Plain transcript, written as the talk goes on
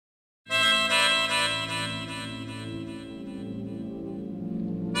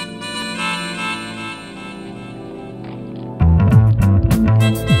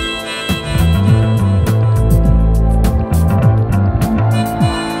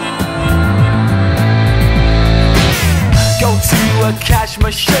a cash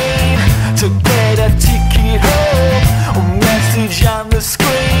machine to get a ticket home. A message on the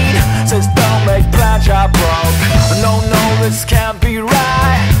screen says don't make plans, you're broke. No, no, this can't be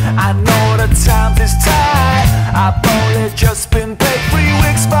right. I know the times is tight. I've only just been paid 3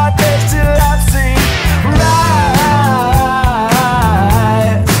 weeks, but they still have seen right.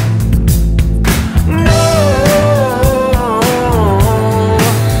 No,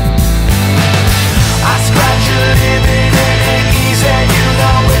 I scratch a living, it ain't easy, you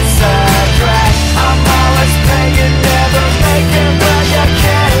know it's a drag. I'm always paying, never making, but you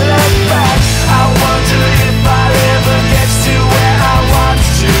can't look back. I wonder if I'll ever get to where I want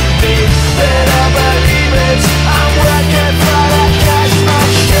to be. Better believe it, I'm working for that cash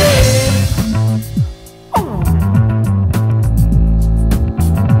machine.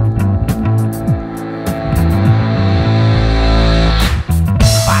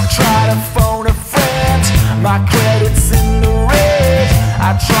 I try to phone a friend, my credit's in the red.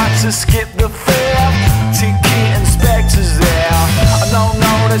 I tried to skip the fare, ticket inspector's there. No,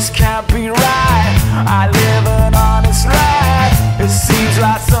 no, this can't be right. I live an honest life. It seems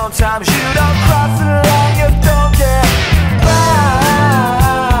like sometimes you don't cross the line, you don't get by.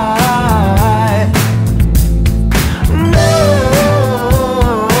 No,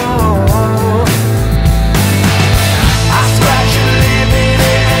 I scratch a living,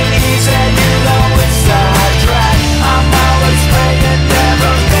 it ain't easy, you know it's a drag. I'm always paying,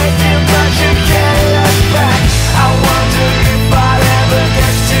 never making, but you can't look back. I wonder if I'll ever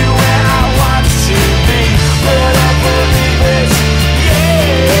get to where I want to be, but I believe it, yeah.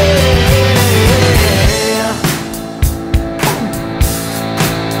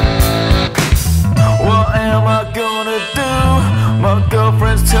 What am I gonna do? My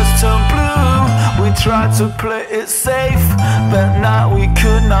girlfriend's just turned blue. We tried to play it safe, but now we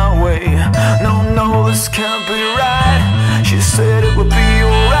could not wait. No, no, this can't be right. She said it would be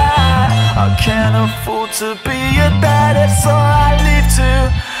alright. I can't afford to be a daddy, so I leave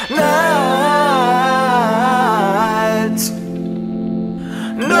tonight.